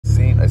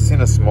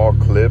seen a small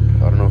clip,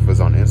 I don't know if it's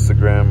on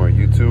Instagram or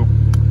YouTube,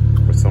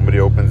 where somebody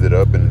opens it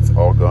up and it's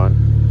all gone.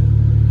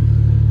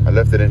 I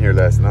left it in here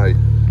last night,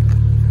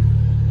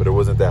 but it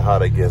wasn't that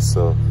hot, I guess,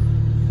 so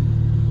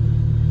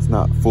it's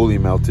not fully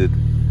melted.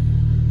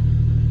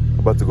 I'm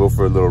about to go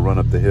for a little run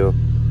up the hill.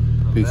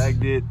 Peace. I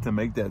bagged it to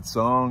make that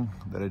song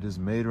that I just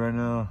made right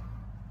now.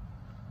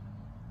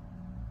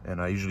 And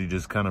I usually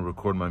just kind of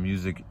record my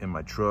music in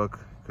my truck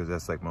because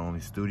that's like my only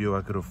studio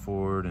I could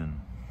afford. And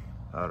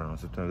I don't know,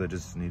 sometimes I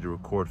just need to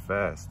record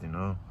fast, you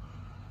know?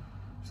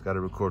 Just gotta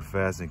record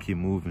fast and keep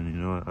moving, you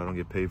know? I don't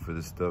get paid for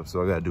this stuff,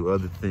 so I gotta do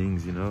other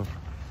things, you know?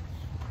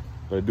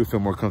 But I do feel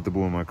more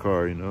comfortable in my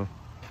car, you know?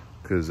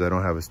 Because I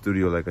don't have a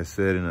studio, like I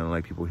said, and I don't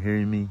like people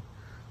hearing me.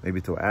 Maybe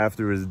till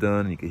after it's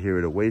done, and you can hear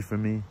it away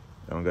from me.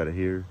 I don't gotta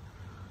hear.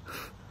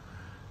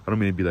 I don't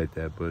mean to be like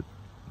that, but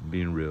I'm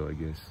being real, I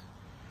guess.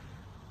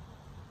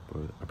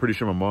 But I'm pretty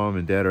sure my mom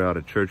and dad are out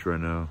of church right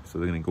now, so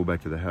they're gonna go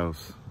back to the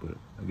house. But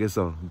I guess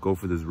I'll go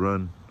for this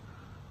run.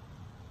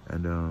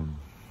 And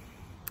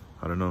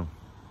I don't know.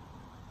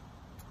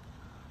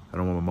 I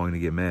don't want my mom to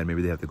get mad.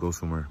 Maybe they have to go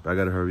somewhere. But I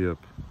gotta hurry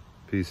up.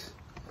 Peace.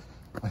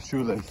 My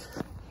shoelace.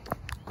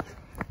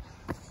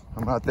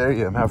 I'm not there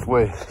yet. I'm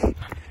halfway.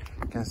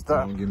 Can't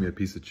stop. Someone gave me a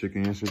piece of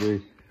chicken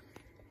yesterday.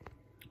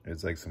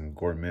 It's like some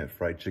gourmet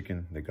fried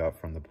chicken they got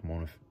from the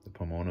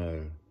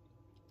Pomona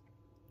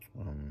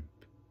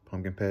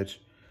pumpkin patch.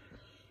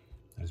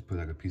 I just put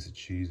like a piece of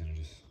cheese and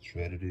just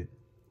shredded it.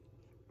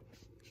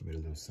 Made a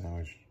little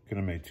sandwich. Could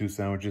have made 2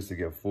 sandwiches to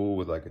get full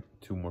with like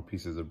 2 more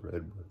pieces of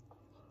bread, but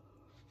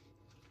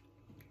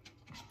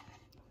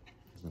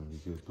it's gonna be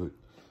good.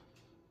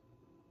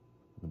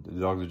 But the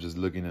dogs are just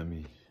looking at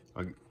me.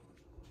 I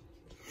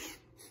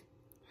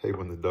hate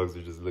when the dogs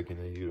are just looking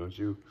at you, don't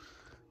you?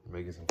 You're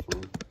making some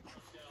food.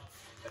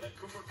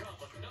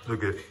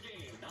 Look at it.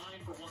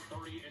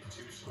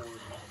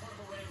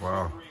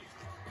 Wow.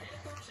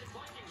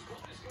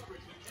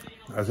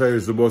 That's how you're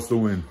supposed to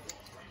win.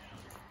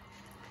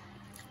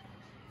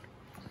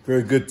 If you're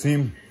a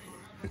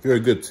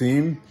good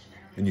team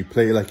and you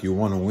play like you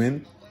want to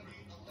win,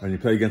 and you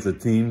play against a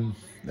team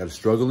that is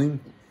struggling,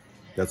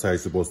 that's how you're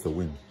supposed to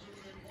win.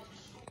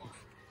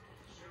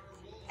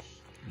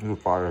 This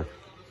is fire.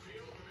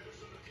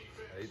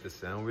 I ate the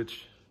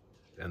sandwich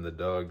and the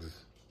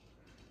dogs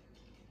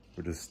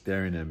were just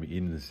staring at me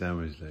eating the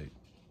sandwich like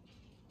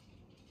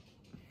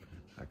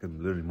I could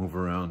literally move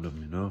around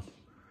them, you know?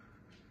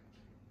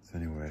 So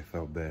anyway, I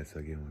felt bad, so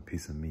I gave them a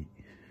piece of meat.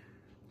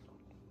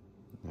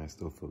 And I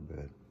still feel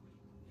bad.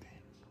 Damn.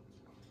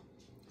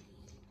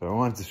 But I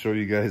wanted to show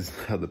you guys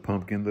how the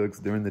pumpkin looks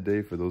during the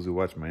day for those who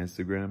watch my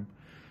Instagram,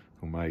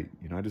 who might,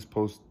 you know, I just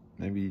post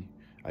maybe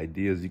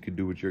ideas you could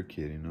do with your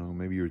kid, you know?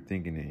 Maybe you were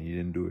thinking it and you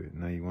didn't do it,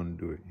 now you want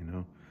to do it, you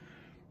know?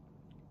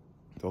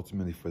 It's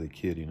ultimately for the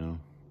kid, you know?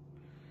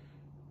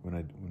 When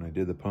I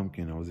did the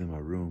pumpkin, I was in my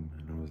room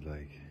and I was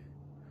like,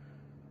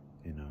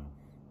 you know,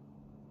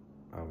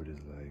 I was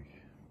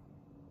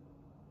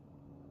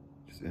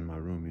just in my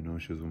room, you know,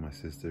 she was with my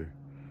sister.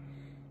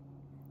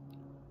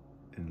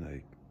 And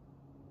like,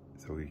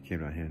 so we came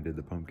down here and did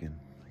the pumpkin.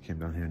 I came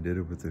down here and did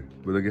it with her.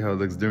 But look at how it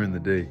looks during the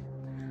day.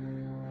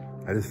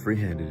 I just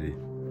freehanded it.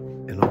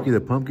 And lucky the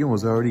pumpkin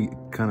was already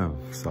kind of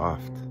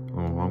soft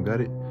when my mom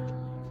got it.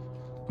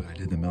 But I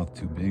did the mouth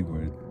too big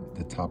where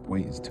the top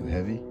weight is too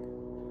heavy.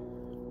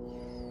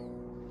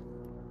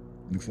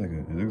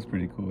 It looks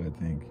pretty cool, I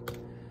think.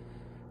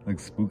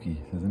 Looks spooky,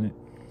 doesn't it?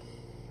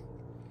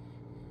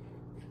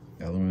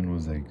 The other one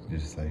was like,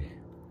 just like,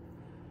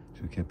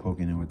 she kept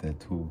poking it with that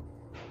tool.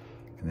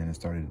 And then it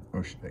started,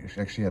 or she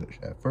actually had,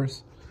 at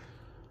first,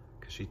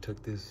 cause she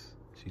took this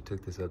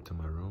up to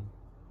my room.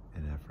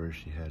 And at first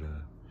she had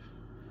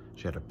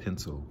a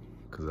pencil,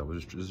 cause I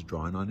was just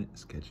drawing on it,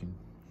 sketching.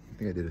 I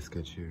think I did a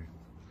sketch here.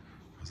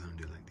 I was gonna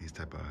do like these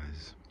type of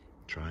eyes,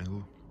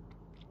 triangle,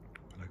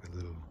 like a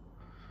little,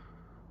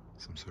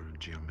 some sort of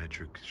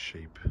geometric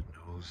shape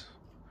nose.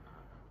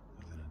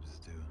 And then I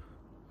just do,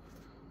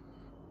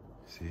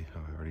 see how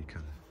I already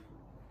kind of,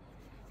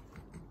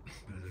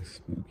 but it looks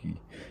spooky.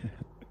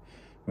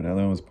 When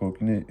Ellen was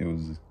poking it, it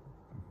was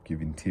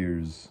giving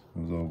tears.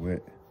 It was all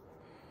wet.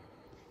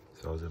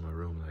 So I was in my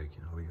room like,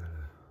 you know, we got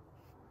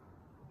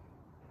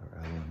our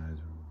Ellen and I's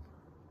room.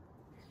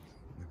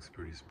 Looks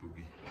pretty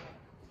spooky.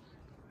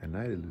 At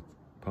night,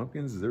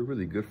 pumpkins, they're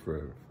really good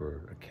for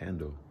a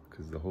candle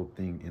because the whole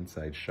thing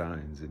inside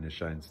shines and it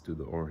shines through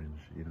the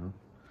orange, you know?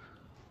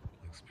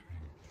 Looks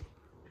pretty.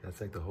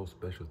 That's like the whole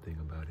special thing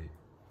about it.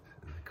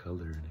 The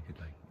color, and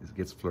it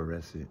gets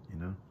fluorescent, you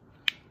know?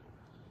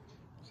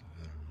 So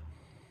I don't know.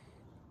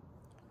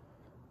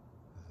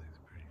 That looks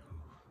pretty cool.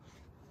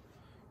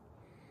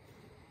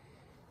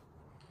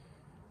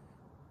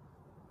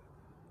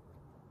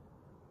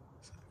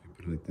 So if you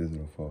put it like this,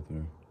 it'll fall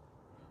through.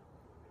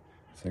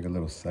 It's like a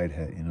little side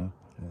hat, you know?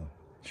 Yeah.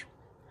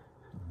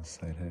 A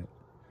side hat.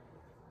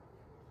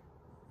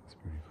 It's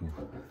pretty cool.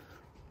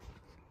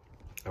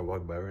 I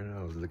walked by right now,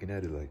 I was looking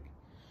at it like,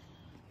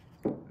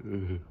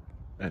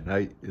 at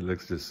night, it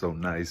looks just so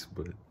nice,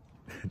 but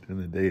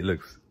during the day, it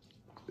looks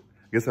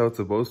Guess how it's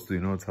supposed to, you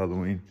know, it's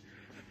Halloween.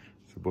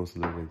 It's supposed to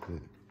look like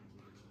that.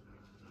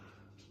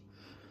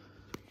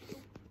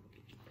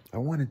 I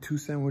wanted 2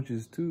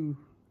 sandwiches too.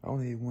 I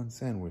only ate 1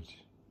 sandwich.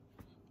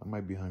 I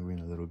might be hungry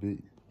in a little bit.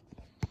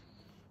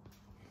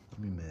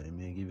 Don't be mad at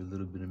me, I give you a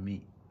little bit of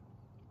meat.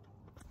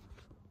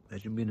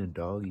 Imagine being a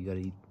dog, you gotta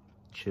eat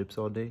chips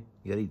all day.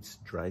 You gotta eat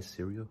dry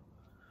cereal.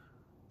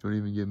 Don't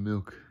even get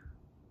milk.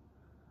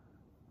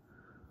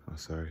 Oh,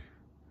 sorry.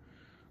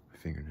 My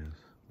fingernails.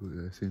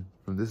 See,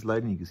 from this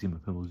lighting, you can see my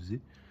pimples, you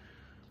see?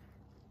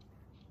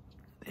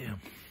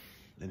 Damn.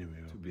 Anyway,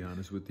 to be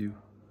honest with you,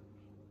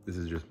 this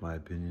is just my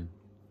opinion.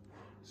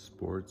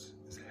 Sports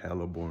is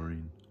hella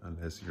boring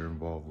unless you're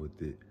involved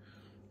with it.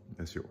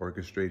 Unless you're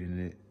orchestrating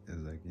it,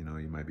 and like, you know,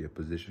 you might be a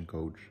position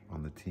coach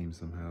on the team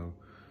somehow,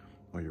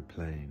 or you're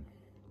playing.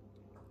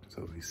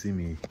 So if you see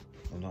me,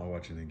 I'm not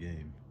watching the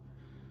game.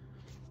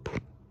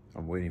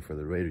 I'm waiting for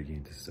the Raider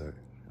game to start.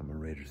 I'm a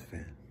Raiders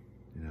fan,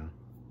 you know?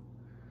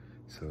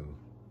 So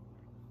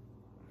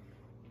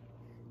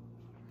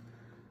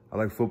I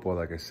like football,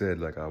 like I said.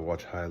 Like, I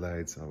watch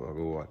highlights. I'll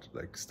go watch,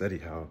 like, study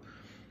how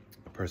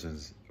a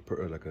person's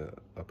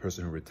a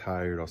person who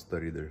retired. I'll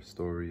study their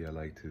story. I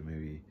like to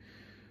maybe,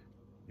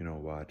 you know,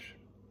 watch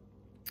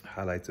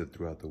highlights of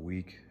throughout the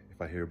week.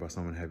 If I hear about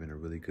someone having a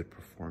really good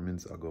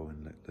performance, I'll go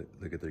and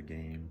look at their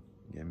game.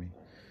 You get me?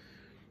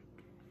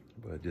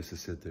 But just to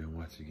sit there and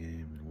watch a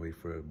game and wait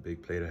for a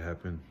big play to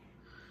happen,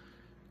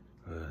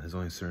 there's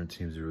only certain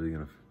teams that are really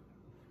gonna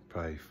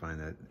probably find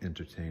that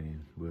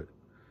entertaining. But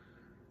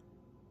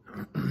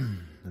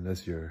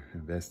unless you're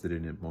invested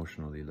in it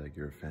emotionally, like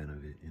you're a fan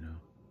of it, you know.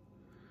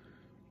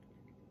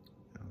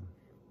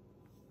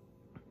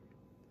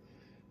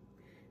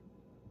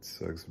 It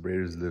sucks.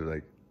 Raiders live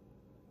like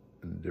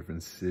in a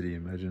different city.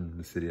 Imagine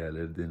the city I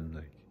lived in,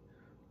 like,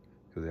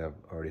 because they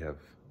already have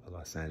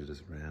Los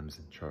Angeles Rams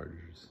and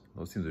Chargers.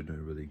 Those teams are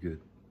doing really good.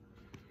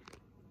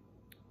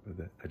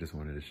 But I just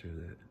wanted to share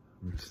that.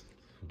 I'm just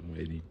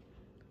waiting.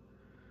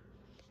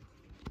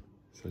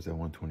 Starts at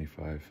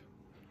 125.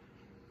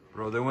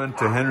 Bro, they went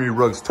to Henry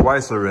Ruggs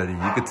twice already.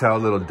 You could tell a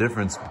little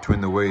difference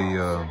between the way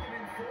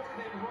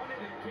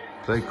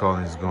play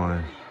calling is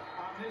going.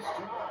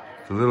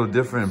 It's a little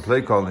different in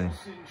play calling.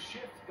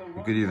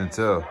 You could even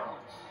tell.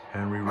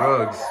 Henry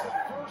Ruggs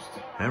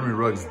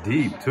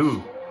deep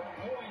too.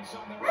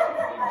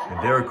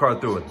 And Derek Carr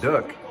threw a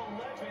duck.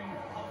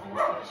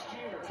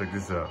 Check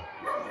this out.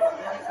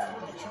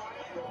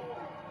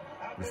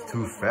 It's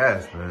too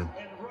fast, man.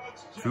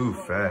 Too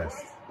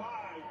fast.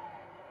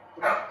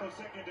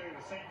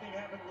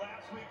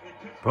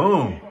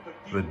 Boom.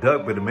 The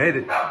duck, but it made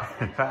it.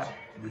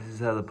 This is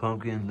how the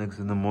pumpkin looks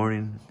in the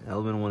morning.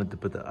 Elvin wanted to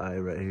put the eye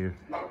right here.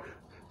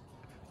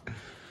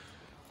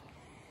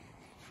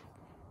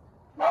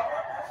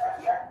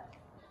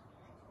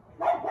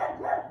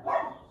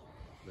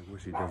 Like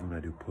what she does when I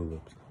do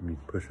pull-ups. I mean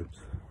push-ups.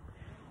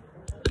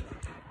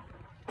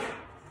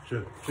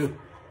 Shoot.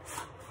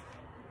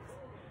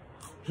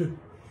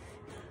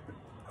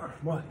 All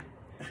right, one.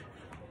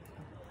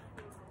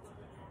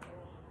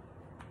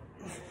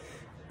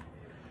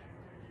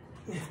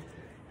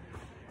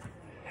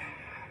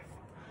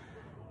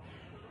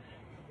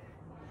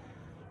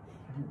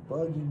 You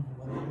bugging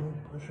when I'm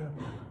doing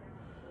push-ups.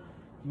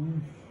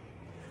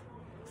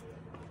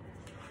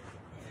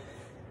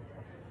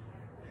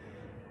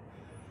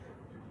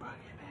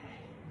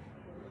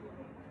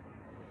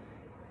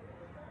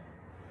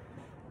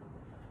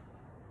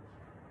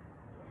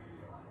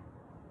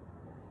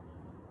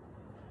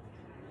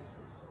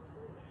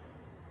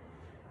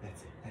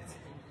 That's it.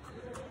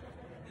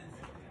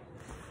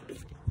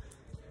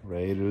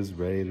 Raiders.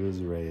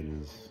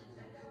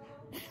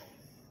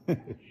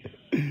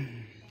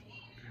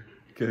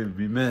 Can't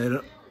be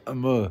mad.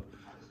 I'm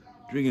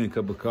drinking a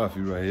cup of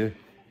coffee right here.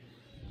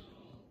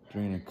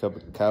 Drinking a cup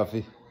of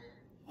coffee.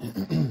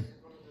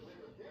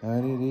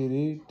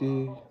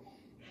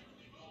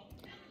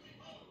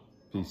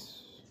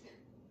 Peace.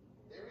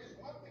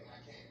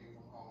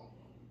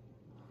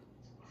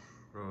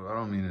 Bro, I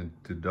don't mean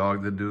to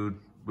dog the dude,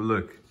 but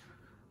look,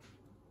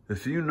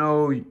 if you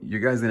know your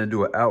guy's gonna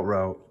do an out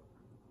route,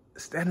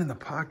 stand in the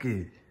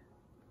pocket.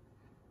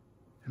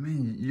 I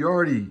mean, you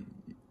already,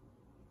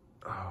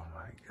 oh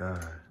my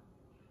God.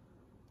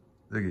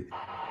 Look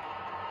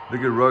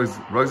at Ruggs.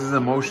 Ruggs is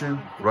in motion.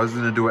 Ruggs is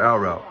gonna do an out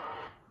route.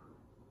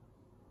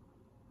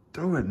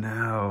 Throw it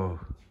now.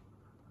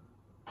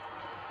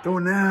 Throw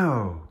it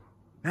now.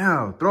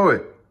 Now, throw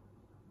it.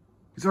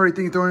 He's already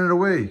thinking throwing it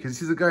away because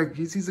he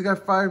sees the guy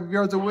 5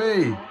 yards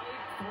away.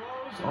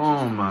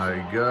 Oh my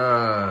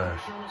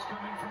gosh.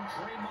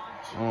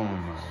 Oh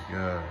my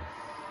God.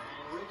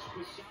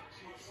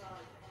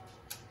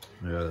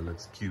 Yeah, that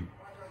looks cute.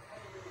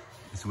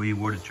 This is what you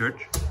wore to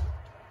church?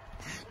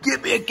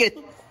 Give me a kid.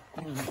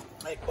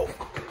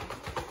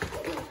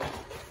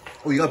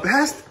 Oh, you got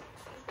passed?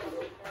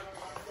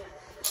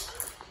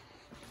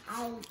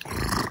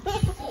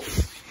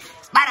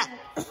 Spider!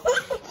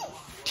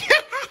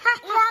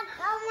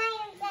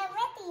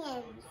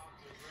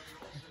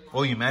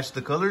 Oh, you matched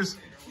the colors?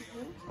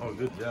 Oh,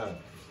 good job.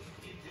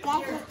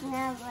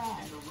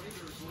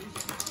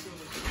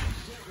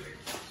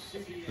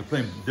 They're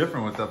playing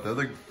different without the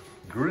other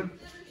Gruden.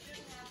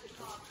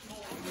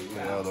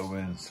 Yeah, the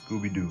win.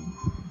 Scooby-Doo.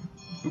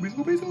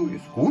 Scooby-Doo.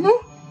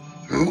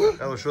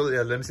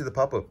 Yeah, let me see the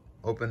pop-up.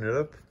 Open it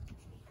up.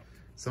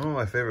 Some of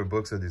my favorite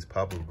books are these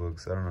pop-up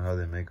books. I don't know how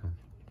they make them.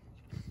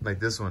 Like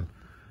this one.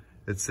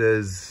 It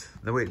says,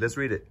 no wait, let's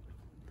read it.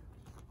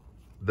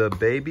 The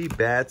baby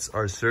bats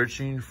are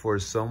searching for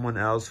someone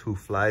else who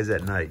flies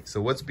at night.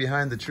 So what's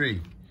behind the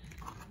tree?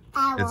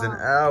 Owl. It's an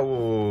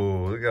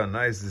owl. Look how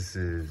nice this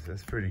is.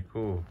 That's pretty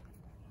cool.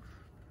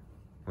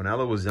 When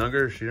Ella was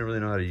younger, she didn't really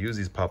know how to use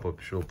these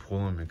pop-ups. She'll pull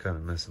them and kind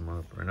of mess them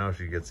up. Right now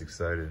she gets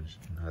excited. She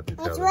doesn't have to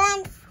tell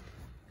her.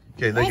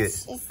 Okay, look it.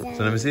 So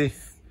let me see.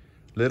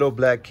 Little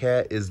black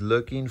cat is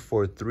looking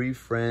for 3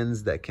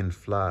 friends that can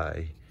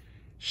fly.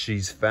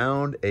 She's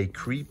found a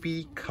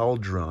creepy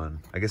cauldron.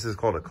 I guess it's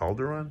called a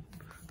cauldron.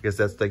 I guess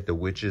that's like the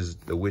witch's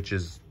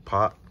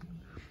pot.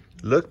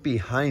 Look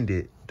behind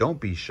it. Don't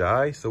be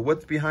shy. So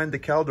what's behind the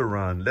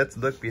cauldron? Let's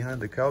look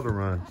behind the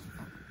cauldron.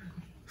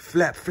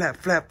 Flap, flap,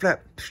 flap,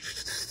 flap.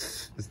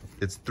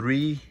 It's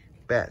 3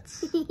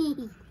 bats.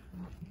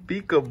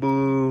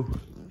 Peekaboo.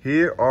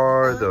 Here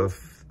are the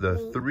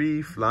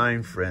 3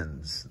 flying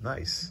friends.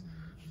 Nice.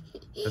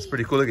 That's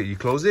pretty cool. Look at you.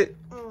 Close it.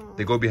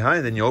 They go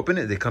behind. Then you open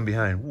it. They come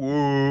behind.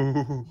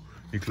 Whoa.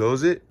 You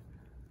close it.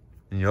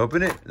 And you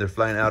open it. They're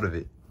flying out of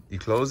it. You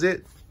close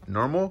it.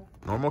 Normal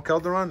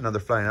cauldron. Now they're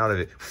flying out of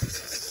it.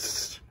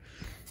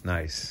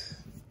 Nice.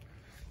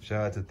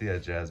 Shout out to Tia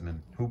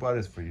Jasmine. Who bought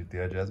this for you,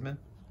 Tia Jasmine?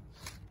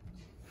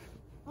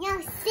 No,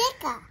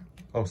 Sika.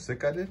 Oh,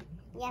 Sika did?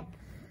 Yep.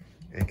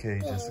 AKA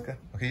Jessica.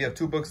 Okay, you have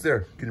 2 books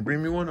there. Can you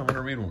bring me one? I want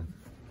to read one.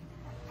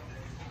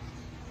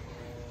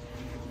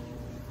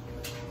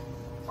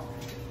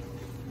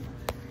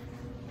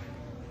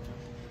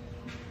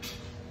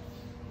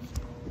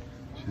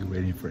 She's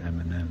waiting for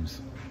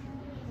M&Ms.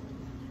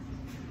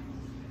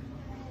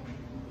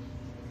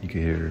 You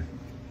can hear her.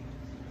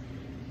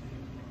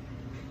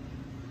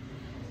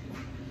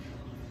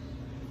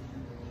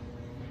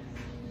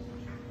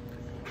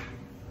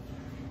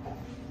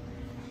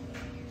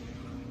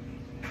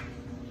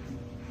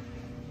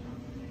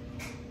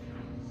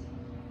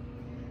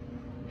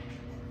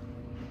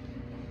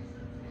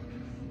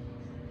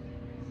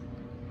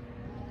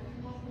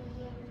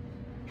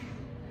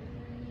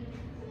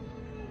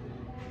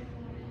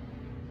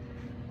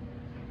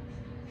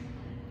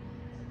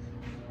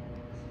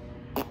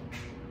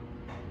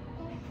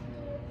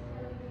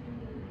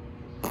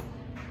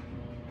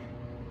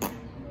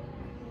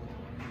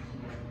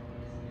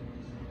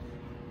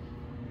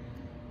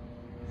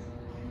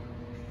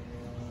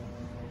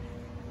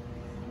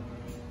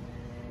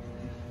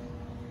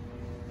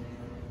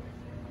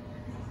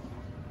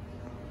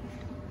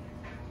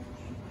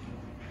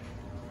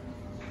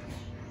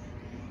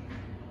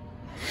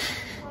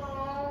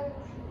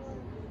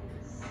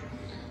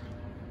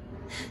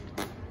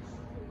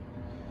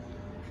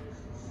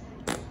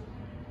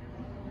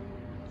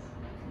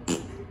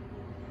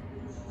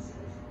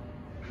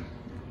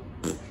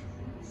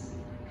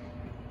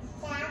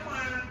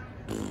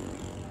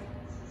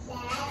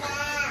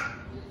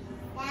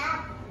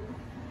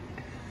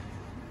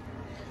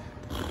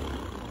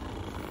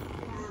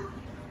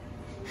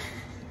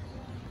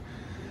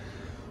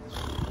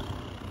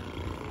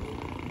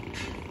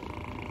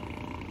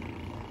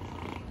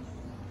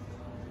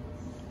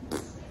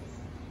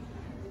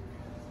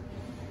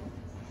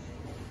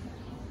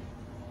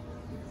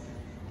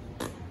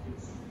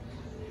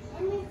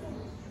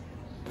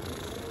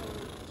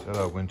 Shout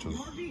out Winchell.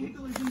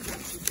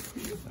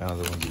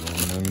 Another one of the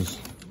M&Ms.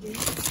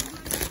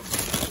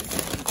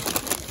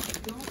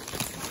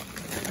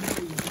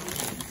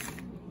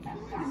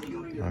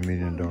 I'm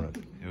eating a donut.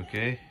 You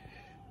okay?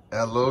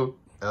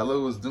 Ella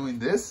was doing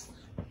this,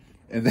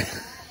 and then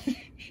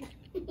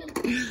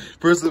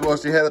first of all,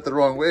 she had it the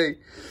wrong way,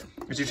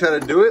 and she tried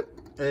to do it,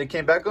 and it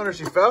came back on her.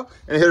 She fell,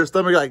 and it hit her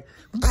stomach like.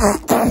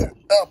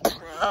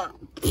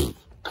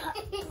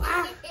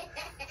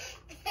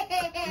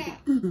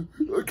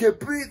 I can't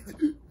breathe.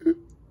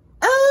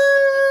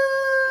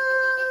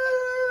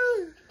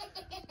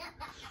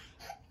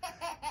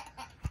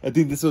 I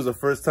think this was the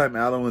first time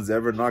Alan was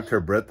ever knocked her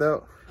breath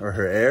out or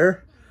her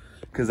air.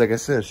 Because like I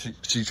said,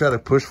 she tried to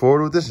push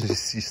forward with this and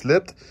she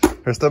slipped.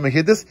 Her stomach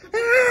hit this.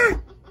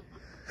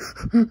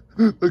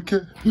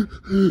 Okay.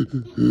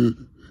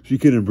 She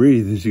couldn't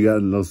breathe and she got a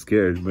little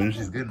scared. But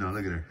she's good now.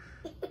 Look at her.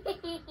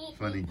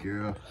 Funny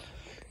girl.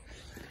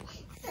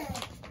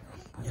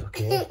 You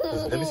okay?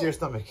 Let me see your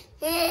stomach.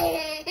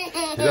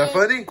 Is that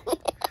funny?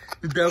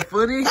 Is that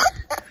funny?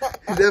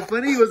 Is that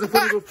funny? It wasn't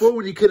funny before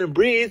when you couldn't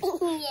breathe.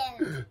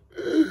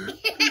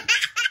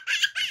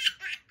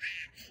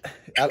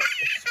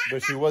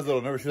 But she was a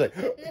little nervous. She was like,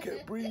 I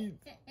can't breathe.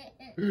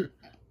 You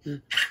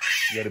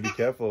gotta be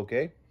careful,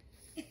 okay?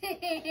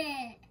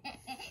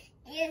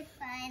 You're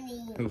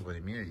funny. Who's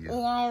funny, me or you? You're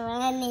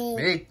funny.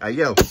 Me? I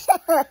yell.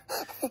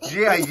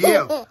 Yeah, I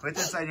yell. Put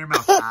this inside your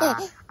mouth.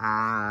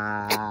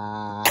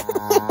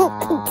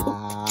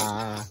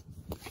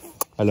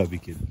 I love you,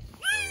 kid. I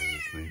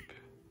was asleep.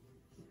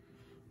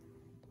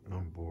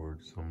 I'm bored,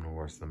 so I'm gonna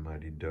watch the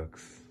Mighty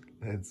Ducks.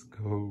 Let's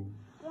go.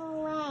 Go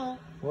away.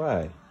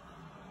 Why?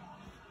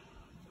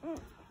 Go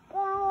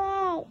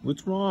away.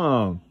 What's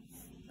wrong?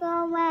 Go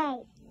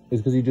away.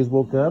 It's because you just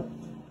woke up?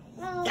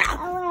 Go away.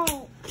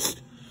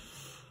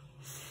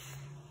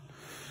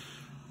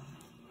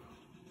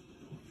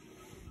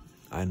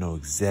 I know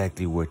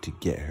exactly where to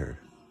get her.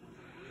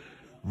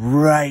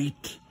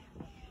 Right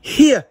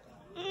here.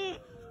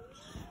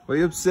 Why are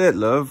you upset,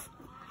 love?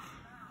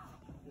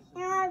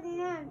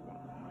 No.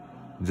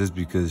 Just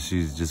because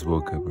she's just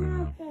woke up right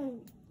now.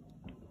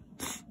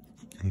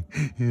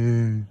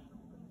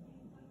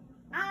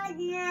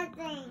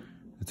 Nothing.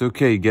 It's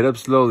okay. Get up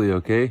slowly,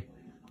 okay?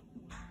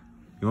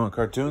 You want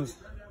cartoons?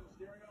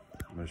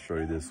 I'm gonna show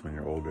you this when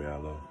you're older,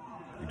 Aloe.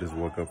 You just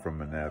woke up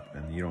from a nap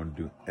and you don't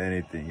do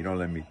anything. You don't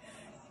let me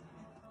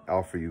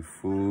offer you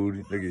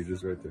food. Look at you,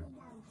 just right there.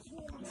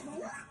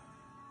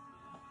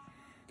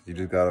 You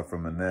just got up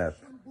from a nap.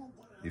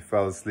 You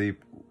fell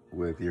asleep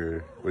with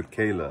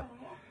Kayla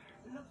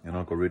in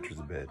Uncle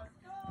Richard's bed.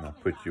 And I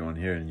put you on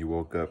here and you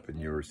woke up and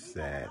you were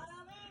sad.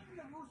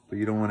 But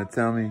you don't want to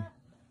tell me?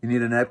 You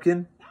need a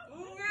napkin? No.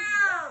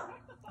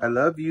 I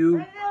love you.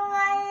 I don't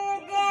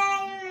want to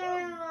die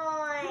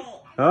anymore.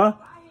 Huh?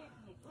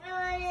 I don't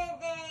want to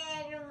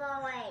die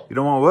anymore. You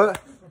don't want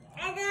what?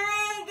 I don't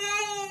want to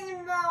die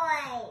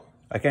anymore.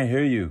 I can't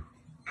hear you.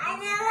 I don't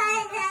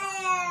want to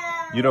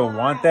die anymore. You don't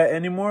want that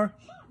anymore?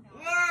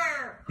 No.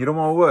 You don't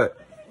want what?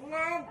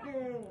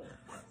 Nothing.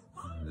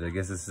 I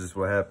guess this is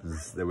what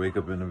happens. They wake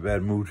up in a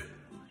bad mood.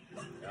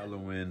 Aloe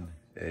win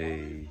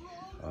a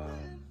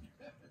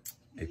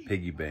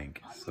piggy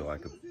bank, so I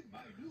could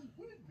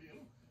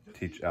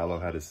teach Aloe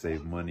how to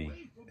save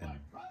money and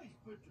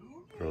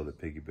throw the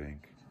piggy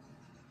bank.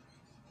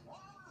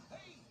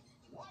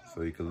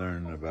 So you can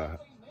learn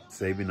about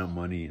saving up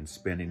money and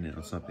spending it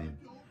on something,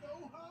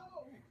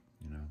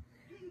 you know.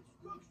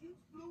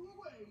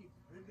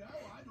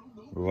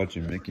 We're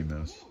watching Mickey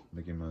Mouse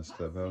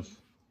Clubhouse.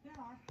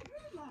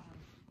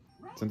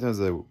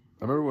 Sometimes I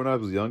remember when I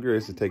was younger, I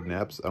used to take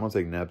naps. I don't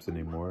take naps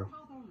anymore,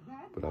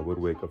 but I would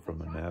wake up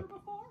from a nap.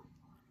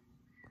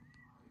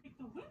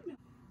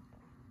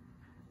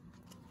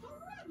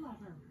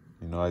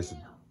 You know, I used to,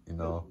 you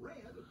know.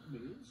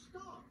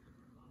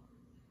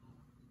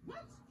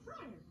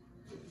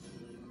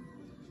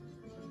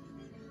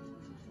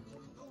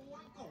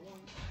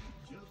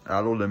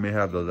 Aloe let me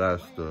have the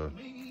last, well,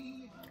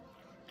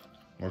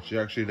 she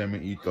actually let me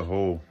eat the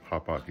whole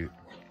Hot Pocket.